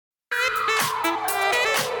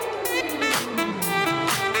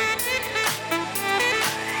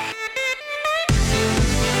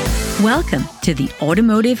Welcome to the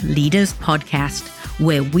Automotive Leaders Podcast,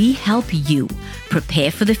 where we help you prepare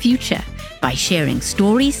for the future by sharing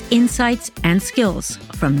stories, insights, and skills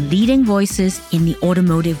from leading voices in the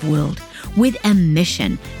automotive world with a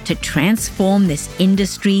mission to transform this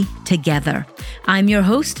industry together. I'm your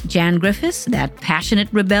host, Jan Griffiths, that passionate,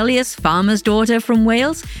 rebellious farmer's daughter from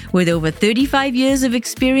Wales with over 35 years of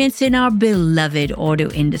experience in our beloved auto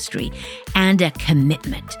industry and a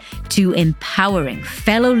commitment to empowering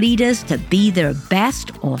fellow leaders to be their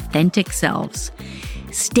best authentic selves.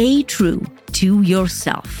 Stay true to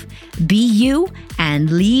yourself. Be you and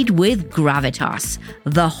lead with gravitas,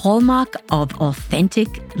 the hallmark of authentic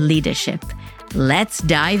leadership. Let's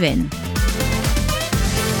dive in.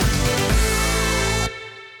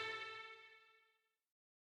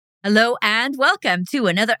 Hello and welcome to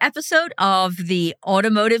another episode of the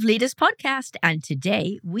Automotive Leaders Podcast. And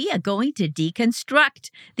today we are going to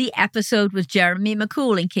deconstruct the episode with Jeremy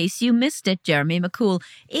McCool. In case you missed it, Jeremy McCool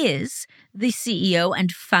is the CEO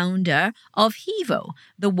and founder of Hevo,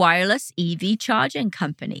 the wireless EV charging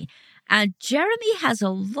company. And Jeremy has a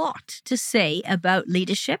lot to say about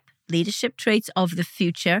leadership traits of the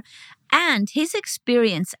future, and his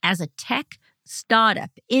experience as a tech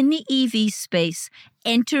startup in the EV space,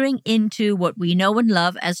 entering into what we know and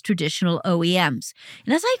love as traditional OEMs.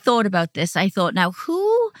 And as I thought about this, I thought, now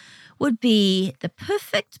who would be the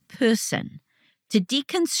perfect person to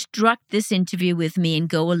deconstruct this interview with me and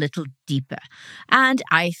go a little deeper? And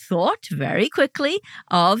I thought very quickly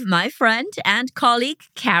of my friend and colleague,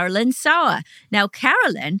 Carolyn Sauer. Now,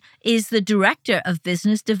 Carolyn is the Director of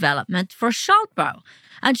Business Development for Schaltbau.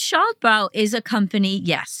 And Schaltbau is a company,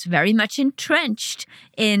 yes, very much entrenched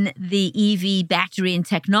in the EV battery and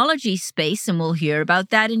technology space, and we'll hear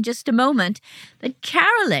about that in just a moment. But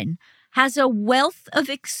Carolyn has a wealth of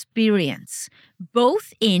experience,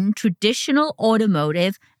 both in traditional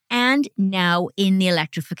automotive and now in the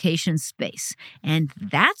electrification space. And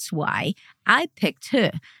that's why I picked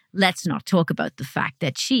her. Let's not talk about the fact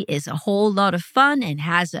that she is a whole lot of fun and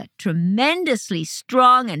has a tremendously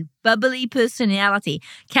strong and bubbly personality.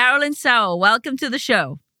 Carolyn Sauer, welcome to the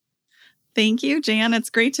show. Thank you, Jan. It's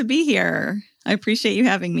great to be here. I appreciate you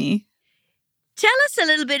having me. Tell us a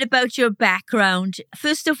little bit about your background.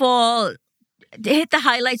 First of all, hit the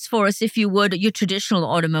highlights for us, if you would, your traditional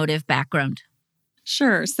automotive background.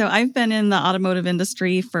 Sure. So I've been in the automotive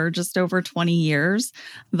industry for just over 20 years.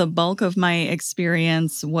 The bulk of my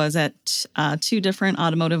experience was at two different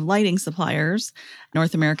automotive lighting suppliers,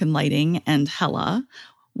 North American Lighting and Hella,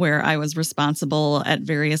 where I was responsible at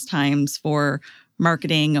various times for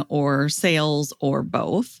marketing or sales or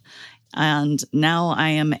both. And now I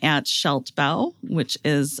am at Schaltbau, which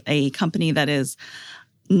is a company that is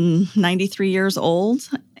 93 years old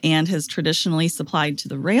and has traditionally supplied to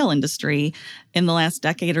the rail industry. In the last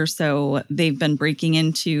decade or so, they've been breaking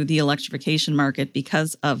into the electrification market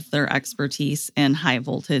because of their expertise in high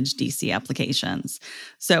voltage DC applications.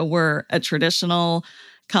 So we're a traditional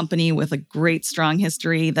company with a great, strong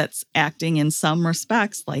history that's acting in some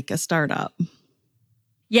respects like a startup.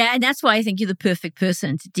 Yeah, and that's why I think you're the perfect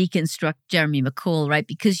person to deconstruct Jeremy McCool, right?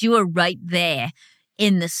 Because you are right there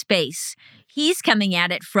in the space. He's coming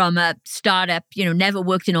at it from a startup, never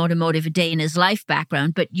worked in automotive a day in his life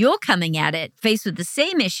background, but you're coming at it faced with the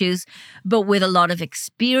same issues, but with a lot of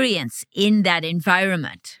experience in that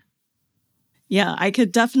environment. Yeah, I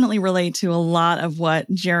could definitely relate to a lot of what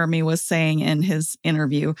Jeremy was saying in his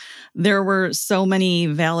interview. There were so many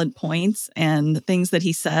valid points and things that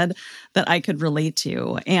he said that I could relate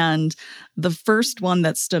to. And the first one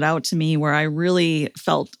that stood out to me where I really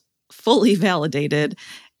felt fully validated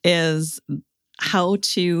is how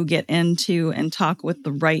to get into and talk with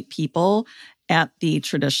the right people at the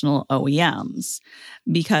traditional OEMs.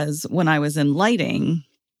 Because when I was in lighting,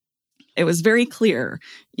 it was very clear.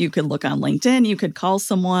 You could look on LinkedIn, you could call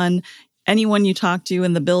someone, anyone you talked to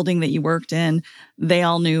in the building that you worked in, they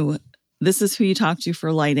all knew this is who you talk to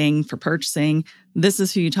for lighting, for purchasing. This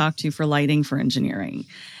is who you talk to for lighting, for engineering.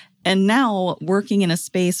 And now working in a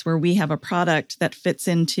space where we have a product that fits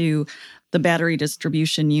into the battery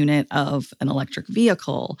distribution unit of an electric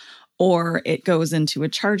vehicle, or it goes into a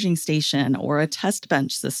charging station or a test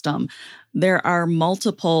bench system. There are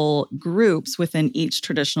multiple groups within each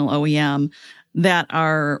traditional OEM that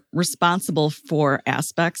are responsible for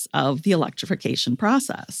aspects of the electrification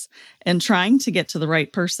process. And trying to get to the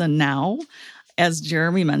right person now, as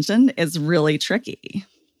Jeremy mentioned, is really tricky.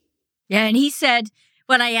 Yeah, and he said,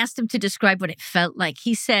 when I asked him to describe what it felt like,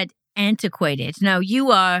 he said antiquated. Now, you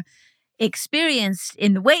are experienced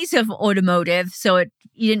in the ways of automotive, so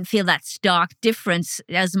you didn't feel that stark difference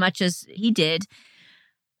as much as he did.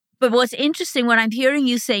 But what's interesting, what I'm hearing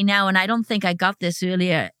you say now, and I don't think I got this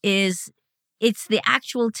earlier, is it's the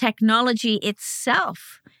actual technology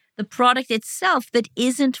itself, the product itself that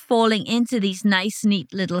isn't falling into these nice,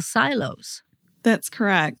 neat little silos. That's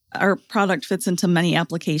correct. Our product fits into many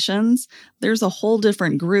applications. There's a whole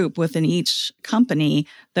different group within each company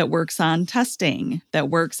that works on testing, that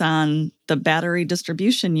works on the battery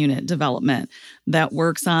distribution unit development, that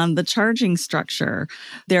works on the charging structure.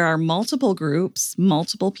 There are multiple groups,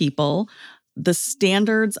 multiple people. The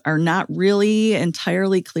standards are not really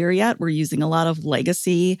entirely clear yet. We're using a lot of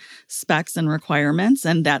legacy specs and requirements,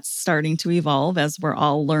 and that's starting to evolve as we're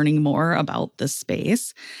all learning more about this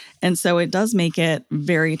space. And so it does make it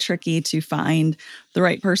very tricky to find the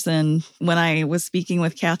right person. When I was speaking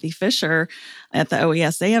with Kathy Fisher at the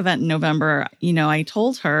OESA event in November, I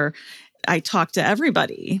told her, I talk to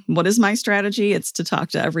everybody. What is my strategy? It's to talk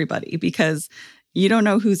to everybody, because you don't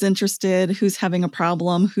know who's interested, who's having a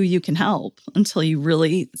problem, who you can help until you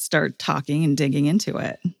really start talking and digging into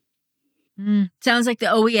it. Sounds like the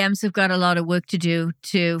OEMs have got a lot of work to do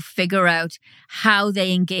to figure out how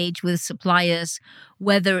they engage with suppliers,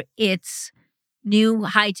 whether it's new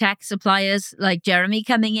high-tech suppliers like Jeremy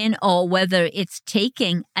coming in, or whether it's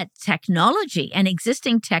taking a technology, an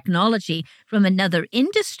existing technology from another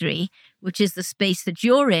industry, which is the space that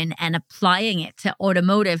you're in, and applying it to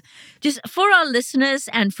automotive. Just for our listeners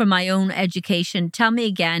and for my own education, tell me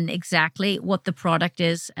again exactly what the product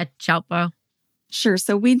is at Chalpo. Sure.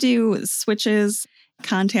 So we do switches,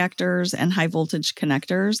 contactors, and high voltage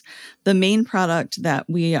connectors. The main product that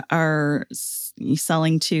we are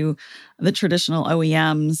selling to the traditional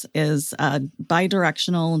OEMs is a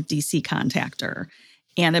bidirectional DC contactor.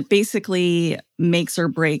 And it basically makes or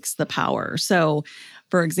breaks the power. So,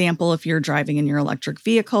 for example, if you're driving in your electric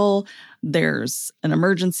vehicle, there's an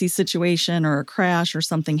emergency situation or a crash or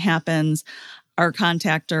something happens, our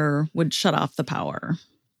contactor would shut off the power.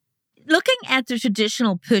 Looking at the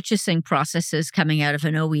traditional purchasing processes coming out of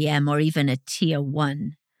an OEM or even a tier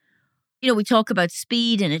one, we talk about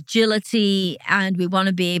speed and agility, and we want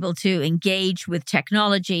to be able to engage with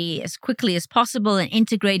technology as quickly as possible and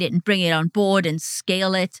integrate it and bring it on board and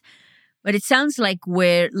scale it. But it sounds like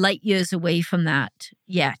we're light years away from that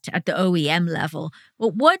yet at the OEM level.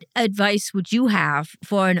 But what advice would you have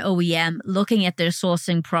for an OEM looking at their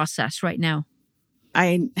sourcing process right now?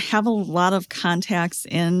 I have a lot of contacts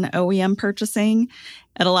in OEM purchasing.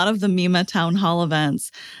 At a lot of the MEMA town hall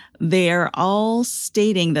events, they're all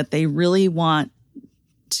stating that they really want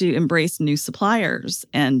to embrace new suppliers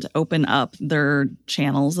and open up their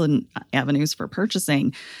channels and avenues for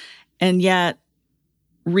purchasing. And yet,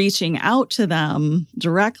 reaching out to them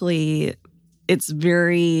directly, it's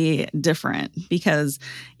very different, because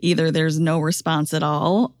either there's no response at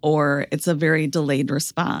all or it's a very delayed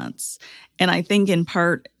response. And I think in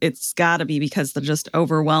part it's got to be because they're just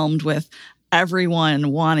overwhelmed with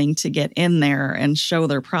everyone wanting to get in there and show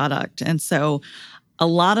their product. And so a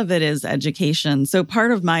lot of it is education. So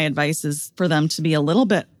part of my advice is for them to be a little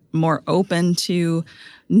bit more open to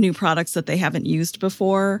new products that they haven't used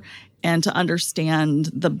before, and to understand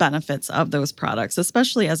the benefits of those products,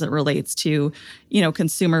 especially as it relates to,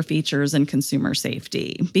 consumer features and consumer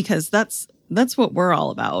safety, because that's what we're all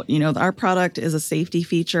about. Our product is a safety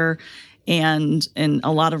feature, and in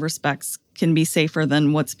a lot of respects can be safer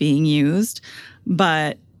than what's being used,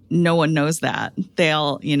 but no one knows that.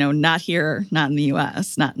 They'll, not here, not in the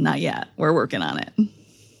US, not yet. We're working on it.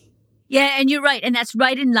 Yeah, and you're right. And that's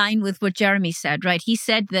right in line with what Jeremy said, right? He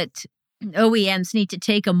said that OEMs need to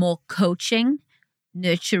take a more coaching,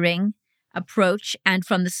 nurturing approach. And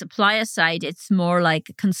from the supplier side, it's more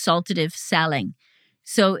like consultative selling.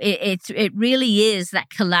 So it really is that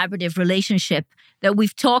collaborative relationship that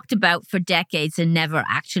we've talked about for decades and never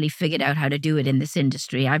actually figured out how to do it in this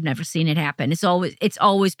industry. I've never seen it happen. It's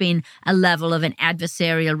always been a level of an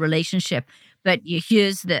adversarial relationship. But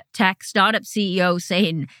here's the tech startup CEO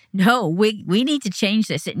saying, no, we need to change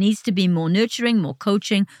this. It needs to be more nurturing, more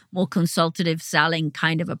coaching, more consultative selling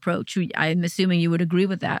kind of approach. I'm assuming you would agree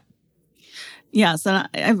with that. Yes, and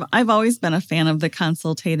I've always been a fan of the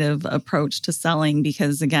consultative approach to selling,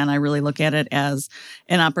 because, again, I really look at it as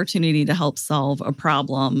an opportunity to help solve a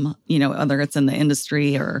problem, whether it's in the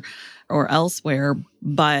industry or elsewhere.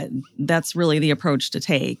 But that's really the approach to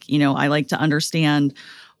take. I like to understand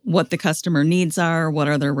what the customer needs are, what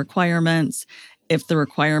are their requirements. If the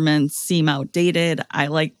requirements seem outdated, I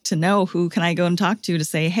like to know who can I go and talk to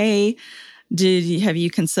say, hey, have you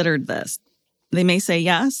considered this? They may say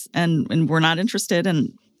yes, and we're not interested,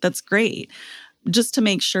 and that's great. Just to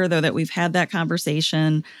make sure, though, that we've had that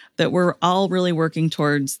conversation, that we're all really working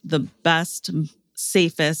towards the best,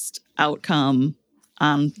 safest outcome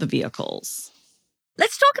on the vehicles.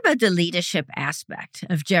 Let's talk about the leadership aspect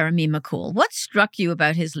of Jeremy McCool. What struck you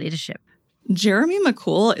about his leadership? Jeremy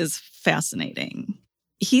McCool is fascinating.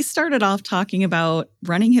 He started off talking about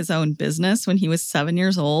running his own business when he was 7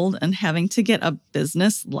 years old and having to get a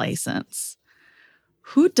business license.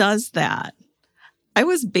 Who does that? I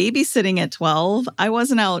was babysitting at 12. I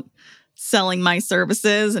wasn't out selling my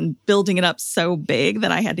services and building it up so big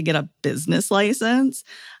that I had to get a business license.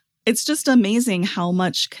 It's just amazing how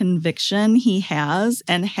much conviction he has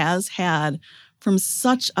and has had from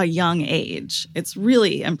such a young age. It's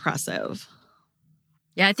really impressive.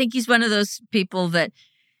 Yeah, I think he's one of those people that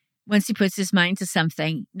once he puts his mind to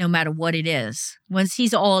something, no matter what it is, once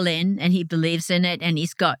he's all in and he believes in it and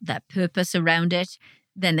he's got that purpose around it,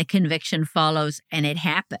 then the conviction follows and it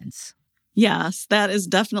happens. Yes, that is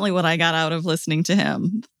definitely what I got out of listening to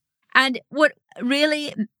him. And what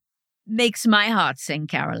really makes my heart sing,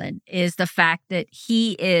 Carolyn, is the fact that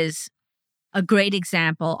he is a great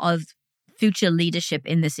example of future leadership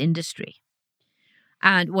in this industry.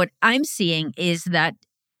 And what I'm seeing is that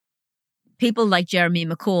people like Jeremy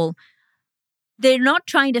McCool, they're not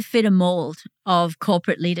trying to fit a mold of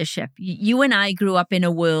corporate leadership. You and I grew up in a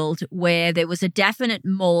world where there was a definite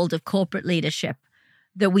mold of corporate leadership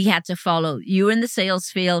that we had to follow. You were in the sales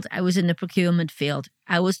field. I was in the procurement field.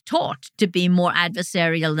 I was taught to be more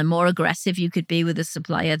adversarial. The more aggressive you could be with a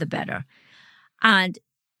supplier, the better. And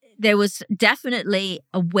there was definitely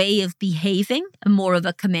a way of behaving, more of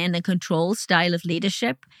a command and control style of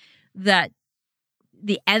leadership that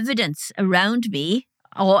the evidence around me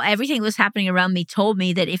or everything that was happening around me told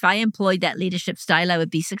me that if I employed that leadership style, I would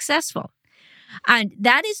be successful. And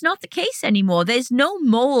that is not the case anymore. There's no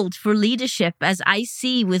mold for leadership as I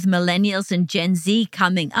see with millennials and Gen Z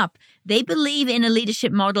coming up. They believe in a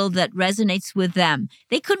leadership model that resonates with them.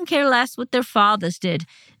 They couldn't care less what their fathers did.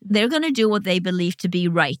 They're going to do what they believe to be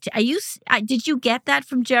right. Did you get that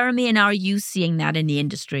from Jeremy, and are you seeing that in the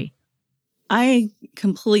industry? I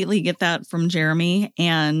completely get that from Jeremy,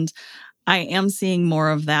 and I am seeing more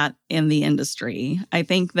of that in the industry. I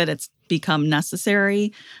think that it's become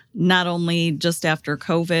necessary, not only just after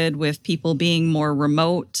COVID with people being more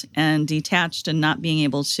remote and detached and not being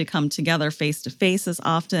able to come together face to face as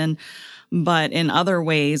often, but in other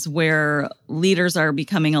ways where leaders are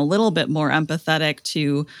becoming a little bit more empathetic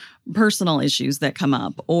to personal issues that come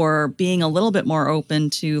up, or being a little bit more open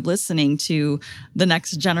to listening to the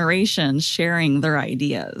next generation sharing their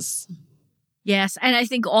ideas. Yes, and I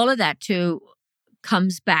think all of that too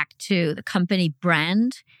comes back to the company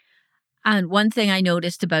brand. And one thing I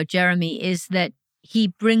noticed about Jeremy is that he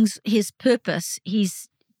brings his purpose. He's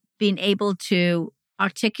been able to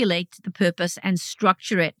articulate the purpose and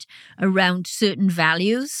structure it around certain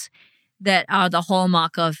values that are the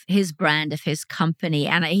hallmark of his brand, of his company.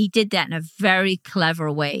 And he did that in a very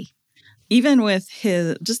clever way. Even with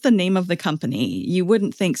just the name of the company, you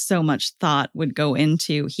wouldn't think so much thought would go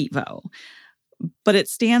into HEVO. But it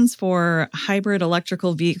stands for Hybrid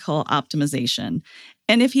Electrical Vehicle Optimization.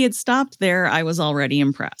 And if he had stopped there, I was already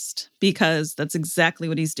impressed, because that's exactly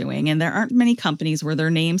what he's doing. And there aren't many companies where their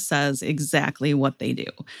name says exactly what they do.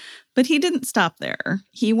 But he didn't stop there.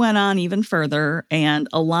 He went on even further and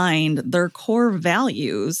aligned their core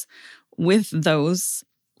values with those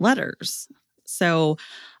letters. So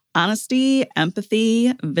honesty,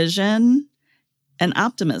 empathy, vision, and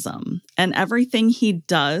optimism. And everything he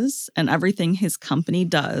does and everything his company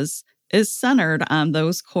does is centered on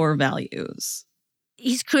those core values.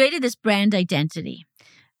 He's created this brand identity.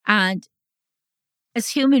 And as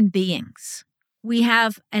human beings, we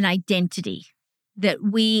have an identity that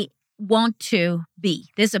we want to be.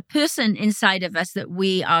 There's a person inside of us that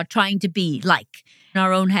we are trying to be like in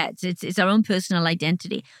our own heads. It's our own personal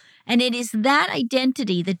identity. And it is that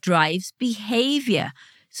identity that drives behavior.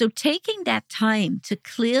 So taking that time to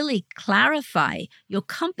clearly clarify your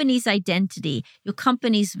company's identity, your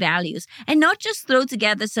company's values, and not just throw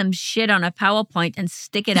together some shit on a PowerPoint and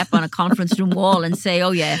stick it up on a conference room wall and say,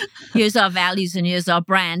 oh yeah, here's our values and here's our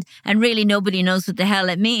brand, and really nobody knows what the hell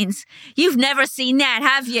it means. You've never seen that,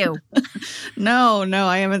 have you? No,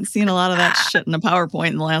 I haven't seen a lot of that shit in a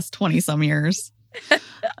PowerPoint in the last 20-some years.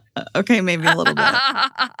 Okay, maybe a little bit.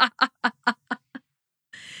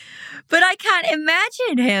 But I can't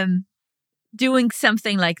imagine him doing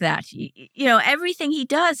something like that. Everything he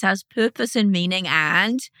does has purpose and meaning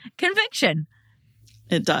and conviction.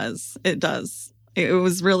 It does. It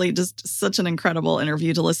was really just such an incredible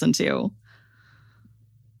interview to listen to.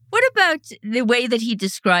 What about the way that he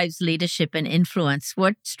describes leadership and influence?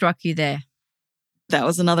 What struck you there? That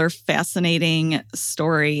was another fascinating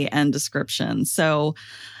story and description. So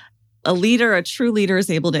a true leader is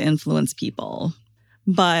able to influence people.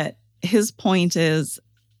 But his point is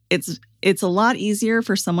it's a lot easier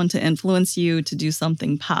for someone to influence you to do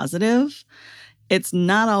something positive. It's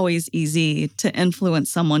not always easy to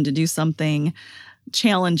influence someone to do something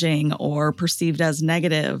challenging or perceived as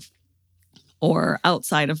negative or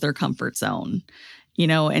outside of their comfort zone.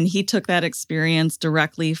 And he took that experience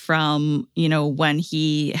directly from, when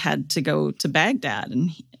he had to go to Baghdad, and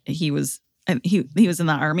he was in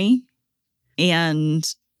the army and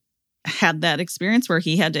had that experience where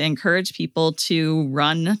he had to encourage people to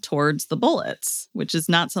run towards the bullets, which is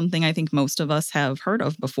not something I think most of us have heard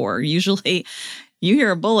of before. Usually you hear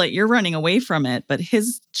a bullet, you're running away from it, but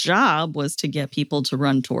his job was to get people to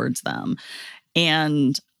run towards them.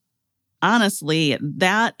 And honestly,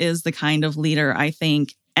 that is the kind of leader I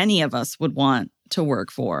think any of us would want to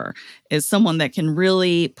work for, is someone that can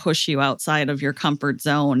really push you outside of your comfort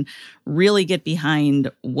zone, really get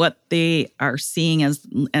behind what they are seeing as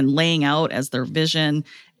and laying out as their vision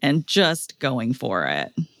and just going for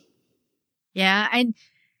it. Yeah. And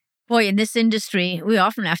boy, in this industry, we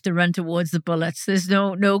often have to run towards the bullets. There's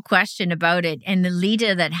no question about it. And the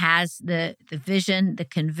leader that has the vision, the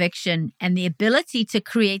conviction, and the ability to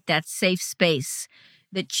create that safe space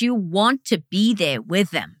that you want to be there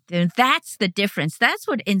with them. And that's the difference. That's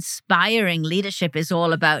what inspiring leadership is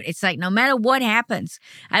all about. It's like, no matter what happens,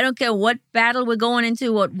 I don't care what battle we're going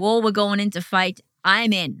into, what war we're going into fight,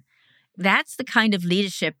 I'm in. That's the kind of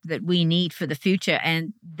leadership that we need for the future.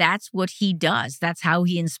 And that's what he does. That's how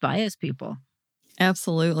he inspires people.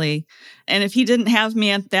 Absolutely. And if he didn't have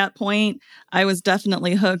me at that point, I was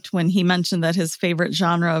definitely hooked when he mentioned that his favorite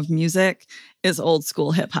genre of music is old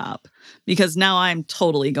school hip hop, because now I'm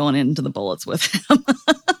totally going into the bullets with him.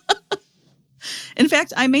 In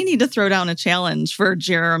fact, I may need to throw down a challenge for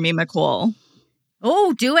Jeremy McCool.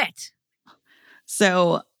 Oh, do it.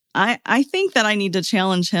 So I think that I need to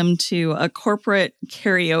challenge him to a corporate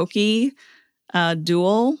karaoke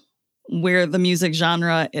duel where the music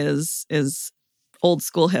genre is old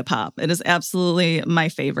school hip hop. It is absolutely my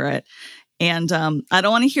favorite. And I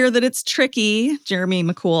don't want to hear that it's tricky, Jeremy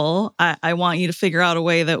McCool. I want you to figure out a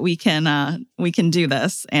way that we can do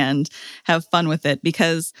this and have fun with it,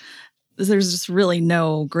 because there's just really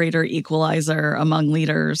no greater equalizer among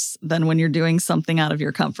leaders than when you're doing something out of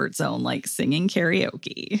your comfort zone, like singing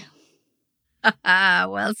karaoke.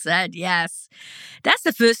 Well said. Yes. That's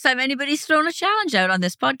the first time anybody's thrown a challenge out on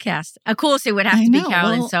this podcast. Of course, it would have to be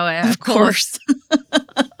Carolyn Sauer. Of course.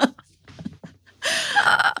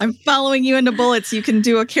 I'm following you into bullets. You can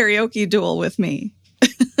do a karaoke duel with me.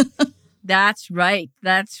 That's right.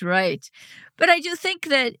 That's right. But I do think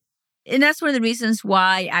that, and that's one of the reasons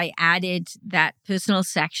why I added that personal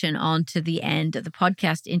section onto the end of the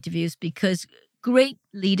podcast interviews, because great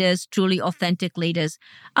leaders, truly authentic leaders,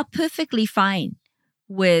 are perfectly fine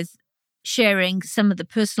with sharing some of the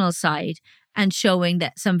personal side and showing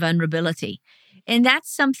that some vulnerability. And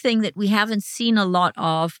that's something that we haven't seen a lot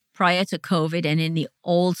of prior to COVID and in the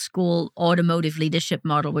old school automotive leadership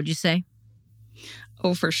model, would you say?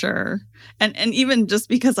 Oh, for sure. And even just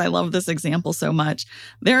because I love this example so much,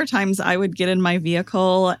 there are times I would get in my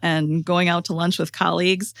vehicle and going out to lunch with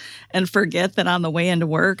colleagues and forget that on the way into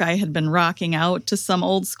work, I had been rocking out to some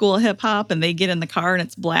old school hip hop, and they get in the car and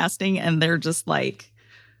it's blasting and they're just like,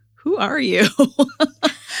 who are you?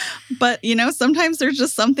 But, sometimes there's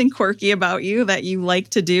just something quirky about you that you like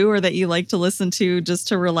to do or that you like to listen to just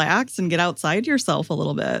to relax and get outside yourself a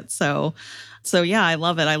little bit. So yeah, I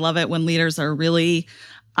love it. I love it when leaders are really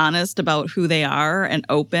honest about who they are and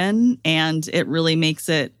open, and it really makes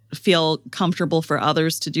it feel comfortable for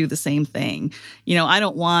others to do the same thing. I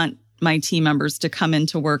don't want my team members to come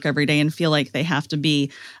into work every day and feel like they have to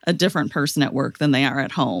be a different person at work than they are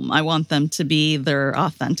at home. I want them to be their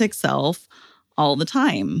authentic self all the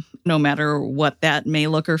time, no matter what that may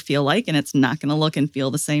look or feel like. And it's not going to look and feel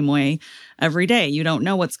the same way every day. You don't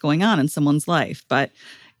know what's going on in someone's life. But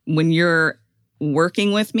when you're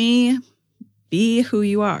working with me, be who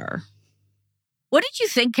you are. What did you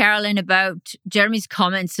think, Carolyn, about Jeremy's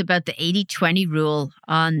comments about the 80-20 rule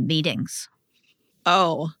on meetings?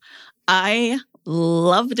 Oh, I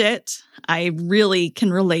loved it. I really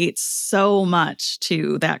can relate so much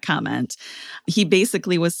to that comment. He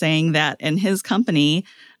basically was saying that in his company,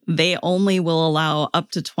 they only will allow up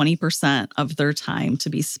to 20% of their time to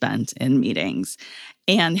be spent in meetings.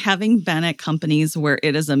 And having been at companies where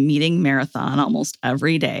it is a meeting marathon almost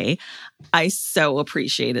every day, I so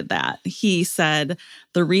appreciated that. He said,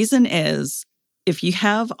 the reason is if you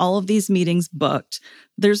have all of these meetings booked,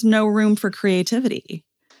 there's no room for creativity.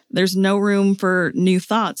 There's no room for new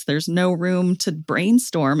thoughts. There's no room to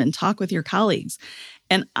brainstorm and talk with your colleagues.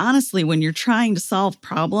 And honestly, when you're trying to solve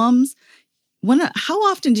problems, How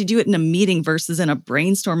often do you do it in a meeting versus in a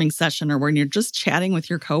brainstorming session or when you're just chatting with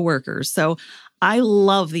your coworkers? So I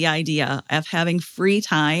love the idea of having free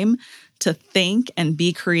time to think and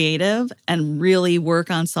be creative and really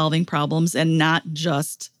work on solving problems and not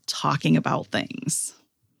just talking about things.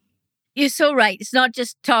 You're so right. It's not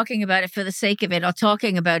just talking about it for the sake of it or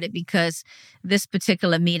talking about it because this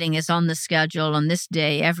particular meeting is on the schedule on this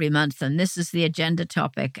day every month and this is the agenda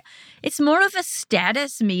topic. It's more of a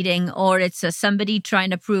status meeting, or it's somebody trying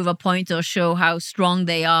to prove a point or show how strong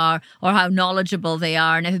they are or how knowledgeable they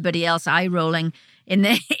are, and everybody else eye rolling in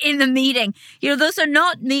the meeting. Those are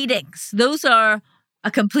not meetings. Those are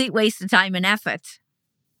a complete waste of time and effort.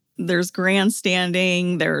 There's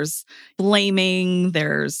grandstanding, there's blaming,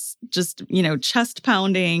 there's just, chest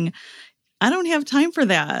pounding. I don't have time for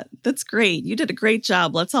that. That's great. You did a great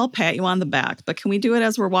job. Let's all pat you on the back. But can we do it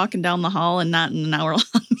as we're walking down the hall and not in an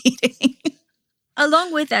hour-long meeting?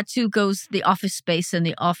 Along with that, too, goes the office space and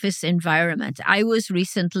the office environment. I was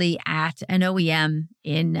recently at an OEM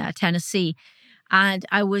in Tennessee, and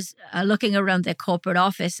I was looking around their corporate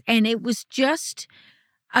office, and it was just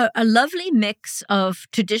a lovely mix of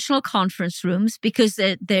traditional conference rooms, because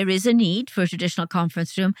there is a need for a traditional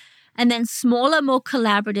conference room, and then smaller, more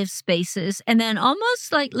collaborative spaces, and then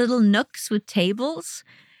almost like little nooks with tables,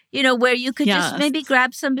 where you could just maybe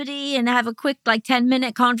grab somebody and have a quick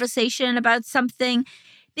 10-minute conversation about something,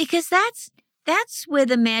 because that's where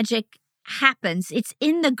the magic happens. It's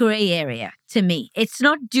in the gray area to me. It's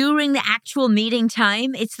not during the actual meeting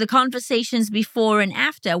time. It's the conversations before and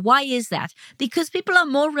after. Why is that? Because people are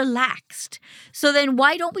more relaxed. So then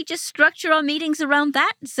why don't we just structure our meetings around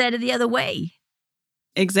that instead of the other way?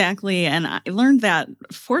 Exactly. And I learned that,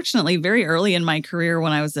 fortunately, very early in my career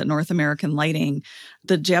when I was at North American Lighting.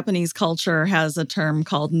 The Japanese culture has a term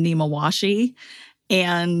called nimawashi,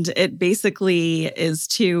 and it basically is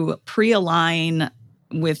to pre-align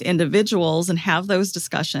with individuals and have those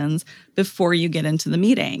discussions before you get into the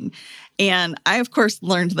meeting. And I, of course,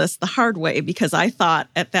 learned this the hard way, because I thought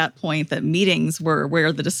at that point that meetings were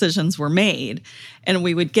where the decisions were made. And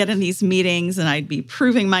we would get in these meetings and I'd be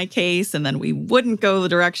proving my case, and then we wouldn't go the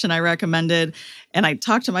direction I recommended. And I'd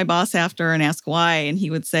talk to my boss after and ask why. And he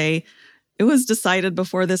would say, "It was decided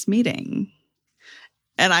before this meeting."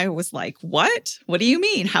 And I was like, what? What do you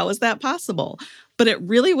mean? How is that possible? But it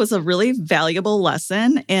really was a really valuable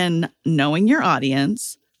lesson in knowing your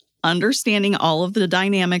audience, understanding all of the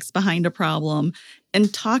dynamics behind a problem,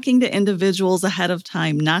 and talking to individuals ahead of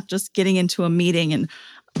time, not just getting into a meeting and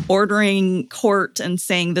ordering court and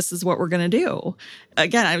saying, this is what we're going to do.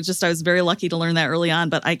 Again, I was very lucky to learn that early on,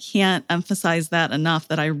 but I can't emphasize that enough,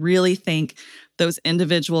 that I really think those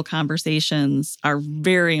individual conversations are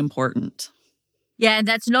very important. Yeah, and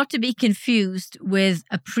that's not to be confused with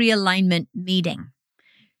a pre-alignment meeting.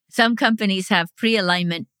 Some companies have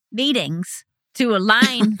pre-alignment meetings to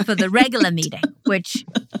align for the regular meeting, which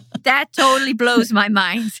that totally blows my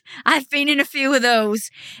mind. I've been in a few of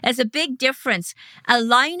those. There's a big difference.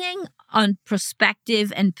 Aligning on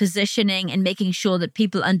perspective and positioning and making sure that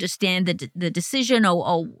people understand the decision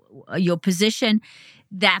or your position.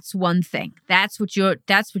 That's one thing. That's what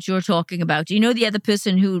you're talking about. You know, the other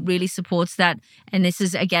person who really supports that, and this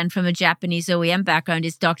is again from a Japanese OEM background,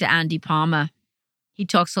 is Dr. Andy Palmer. He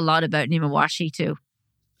talks a lot about nimawashi too.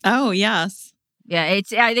 Oh, yes. Yeah,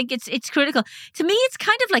 I think it's critical. To me, it's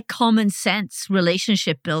kind of like common sense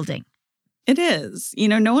relationship building. It is.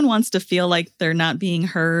 No one wants to feel like they're not being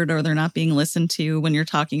heard or they're not being listened to when you're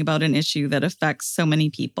talking about an issue that affects so many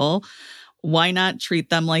people. Why not treat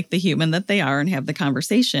them like the human that they are and have the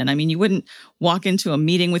conversation? I mean, you wouldn't walk into a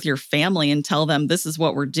meeting with your family and tell them this is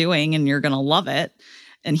what we're doing and you're going to love it,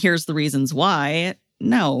 and here's the reasons why.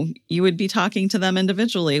 No, you would be talking to them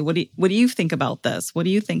individually. What do you think about this? What do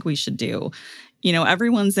you think we should do?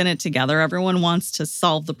 Everyone's in it together. Everyone wants to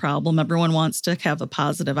solve the problem. Everyone wants to have a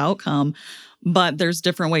positive outcome, but there's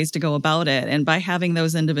different ways to go about it. And by having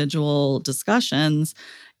those individual discussions,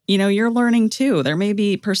 you're learning too. There may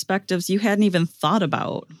be perspectives you hadn't even thought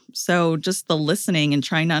about. So just the listening and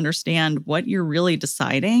trying to understand what you're really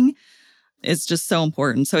deciding is just so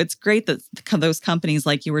important. So it's great that those companies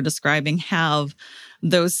like you were describing have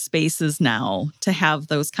those spaces now to have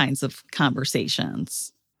those kinds of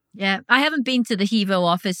conversations. Yeah, I haven't been to the HEVO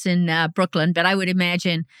office in Brooklyn, but I would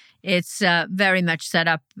imagine it's very much set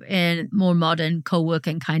up in more modern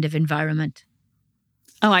co-working kind of environment.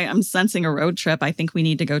 Oh, I'm sensing a road trip. I think we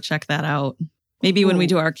need to go check that out. Maybe when we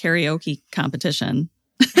do our karaoke competition.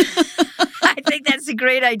 I think that's a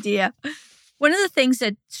great idea. One of the things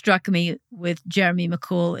that struck me with Jeremy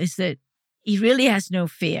McCool is that he really has no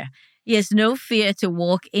fear. He has no fear to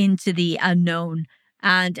walk into the unknown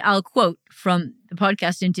And I'll quote from the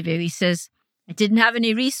podcast interview. He says, I didn't have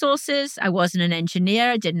any resources. I wasn't an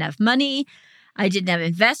engineer. I didn't have money. I didn't have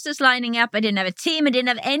investors lining up. I didn't have a team. I didn't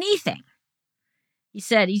have anything. He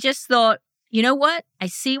said he just thought, you know what? I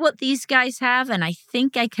see what these guys have, and I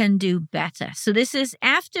think I can do better. So this is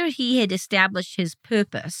after he had established his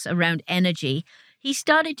purpose around energy. He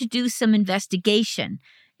started to do some investigation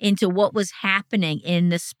into what was happening in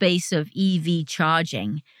the space of EV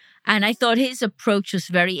charging. And I thought his approach was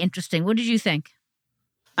very interesting. What did you think?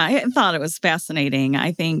 I thought it was fascinating.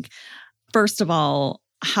 I think, first of all,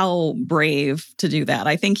 how brave to do that.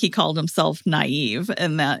 I think he called himself naive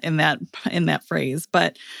in that phrase,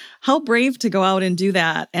 but how brave to go out and do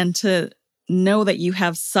that and to know that you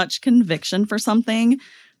have such conviction for something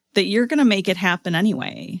that you're going to make it happen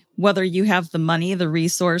anyway. Whether you have the money, the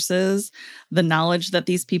resources, the knowledge that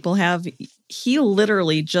these people have, he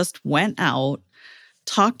literally just went out,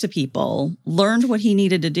 talked to people, learned what he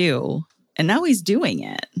needed to do, and now he's doing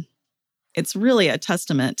it. It's really a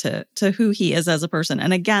testament to who he is as a person.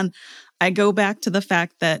 And again, I go back to the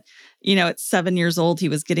fact that, at 7 years old, he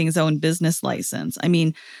was getting his own business license. I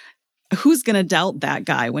mean, who's going to doubt that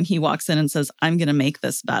guy when he walks in and says, I'm going to make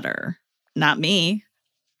this better? Not me.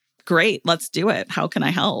 Great, let's do it. How can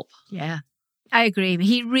I help? Yeah, I agree.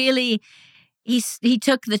 He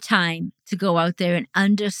took the time to go out there and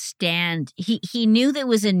understand. He knew there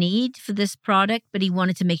was a need for this product, but he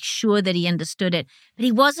wanted to make sure that he understood it. But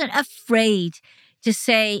he wasn't afraid to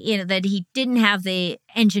say, that he didn't have the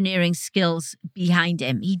engineering skills behind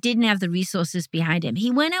him. He didn't have the resources behind him.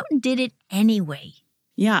 He went out and did it anyway.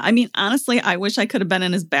 Yeah, I mean, honestly, I wish I could have been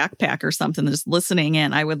in his backpack or something, just listening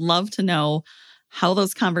in. I would love to know how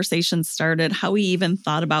those conversations started, how he even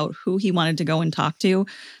thought about who he wanted to go and talk to,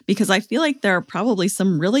 because I feel like there are probably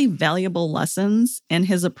some really valuable lessons in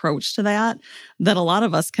his approach to that a lot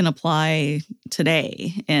of us can apply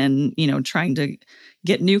today in, trying to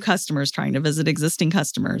get new customers, trying to visit existing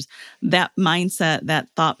customers. That mindset, that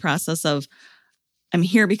thought process of, I'm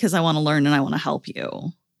here because I want to learn and I want to help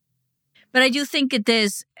you. But I do think that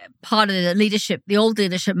there's part of the leadership, the old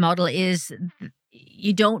leadership model is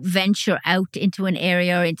you don't venture out into an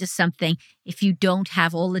area or into something if you don't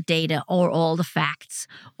have all the data or all the facts,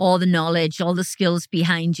 all the knowledge, all the skills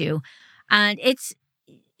behind you. And if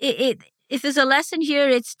there's a lesson here,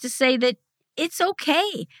 it's to say that it's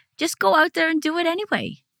okay. Just go out there and do it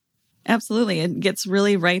anyway. Absolutely. It gets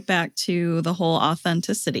really right back to the whole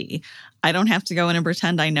authenticity. I don't have to go in and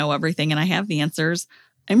pretend I know everything and I have the answers.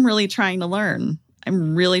 I'm really trying to learn.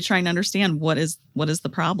 I'm really trying to understand what is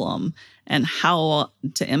the problem and how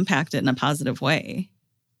to impact it in a positive way.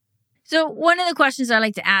 So one of the questions I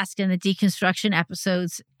like to ask in the deconstruction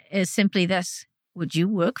episodes is simply this. Would you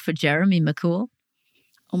work for Jeremy McCool?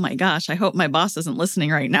 Oh my gosh, I hope my boss isn't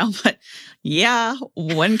listening right now, but yeah,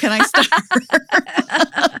 when can I start?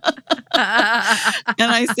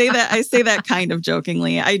 And I say that kind of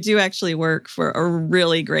jokingly. I do actually work for a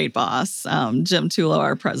really great boss. Jim Tulo,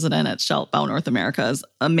 our president at Sheltbound North America, is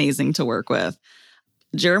amazing to work with.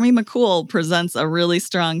 Jeremy McCool presents a really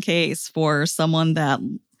strong case for someone that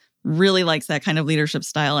really likes that kind of leadership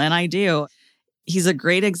style, and I do. He's a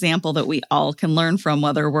great example that we all can learn from,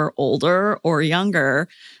 whether we're older or younger,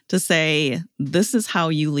 to say, this is how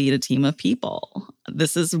you lead a team of people.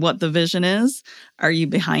 This is what the vision is. Are you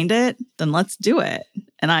behind it? Then let's do it.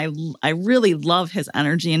 And I really love his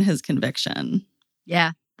energy and his conviction.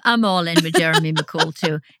 Yeah, I'm all in with Jeremy McCool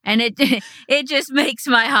too. And it just makes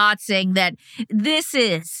my heart sing that this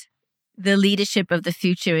is the leadership of the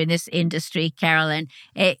future in this industry, Carolyn.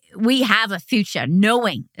 We have a future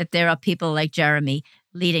knowing that there are people like Jeremy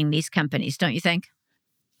leading these companies, don't you think?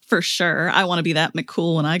 For sure. I want to be that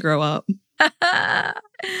McCool when I grow up.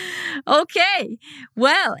 Okay.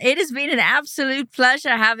 Well, it has been an absolute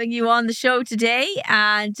pleasure having you on the show today.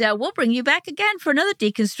 And we'll bring you back again for another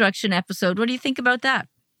deconstruction episode. What do you think about that?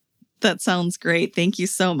 That sounds great. Thank you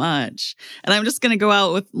so much. And I'm just going to go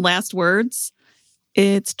out with last words.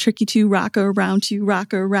 It's tricky to rock around,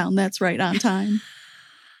 that's right on time.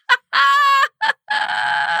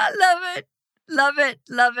 Love it. Love it.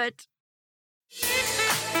 Love it.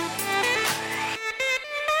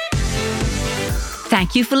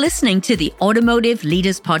 Thank you for listening to the Automotive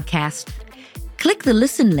Leaders Podcast. Click the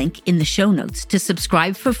listen link in the show notes to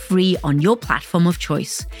subscribe for free on your platform of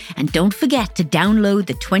choice. And don't forget to download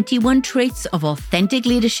the 21 Traits of Authentic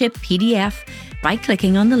Leadership PDF by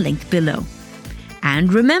clicking on the link below.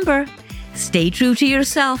 And remember, stay true to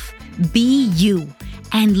yourself, be you,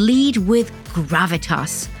 and lead with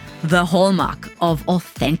gravitas, the hallmark of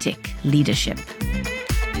authentic leadership.